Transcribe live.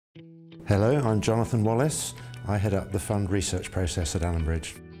Hello, I'm Jonathan Wallis. I head up the fund research process at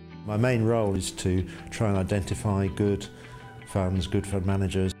Allenbridge. My main role is to try and identify good funds, good fund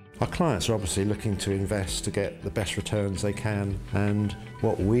managers. Our clients are obviously looking to invest to get the best returns they can, and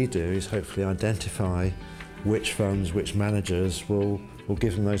what we do is hopefully identify which funds, which managers will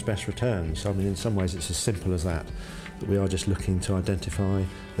give them those best returns. I mean, in some ways it's as simple as that we are just looking to identify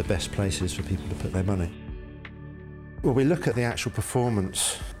the best places for people to put their money. Well, we look at the actual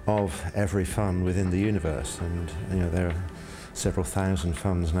performance of every fund within the universe, and there are several thousand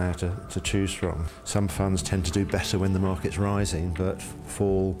funds now to choose from. Some funds tend to do better when the market's rising, but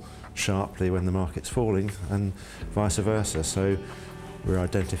fall sharply when the market's falling, and vice versa. So we're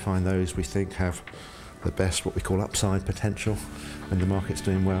identifying those we think have the best, what we call upside potential, when the market's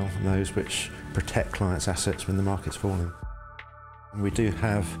doing well, and those which protect clients' assets when the market's falling. We do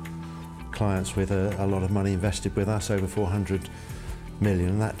have clients with a lot of money invested with us, over 400 million,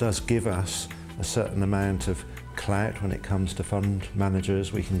 and that does give us a certain amount of clout when it comes to fund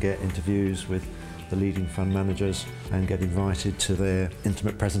managers. We can get interviews with the leading fund managers and get invited to their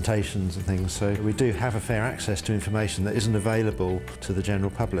intimate presentations and things. So we do have a fair access to information that isn't available to the general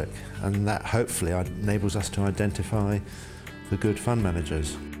public, and that hopefully enables us to identify the good fund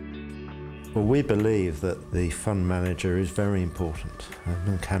managers. Well, we believe that the fund manager is very important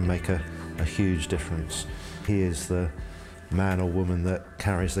and can make a huge difference. He is the man or woman that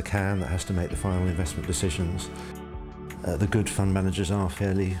carries the can, that has to make the final investment decisions. The good fund managers are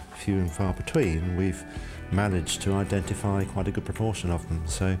fairly few and far between. We've managed to identify quite a good proportion of them.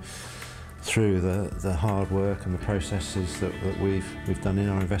 So through the hard work and the processes that we've done in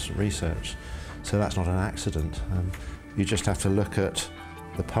our investment research. So that's not an accident. You just have to look at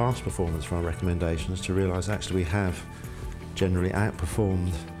the past performance for our recommendations to realise actually we have generally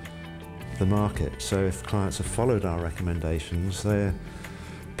outperformed the market. So if clients have followed our recommendations, they're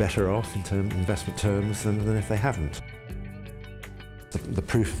better off in investment terms than if they haven't. The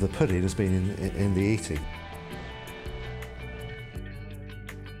proof of the pudding has been in the eating.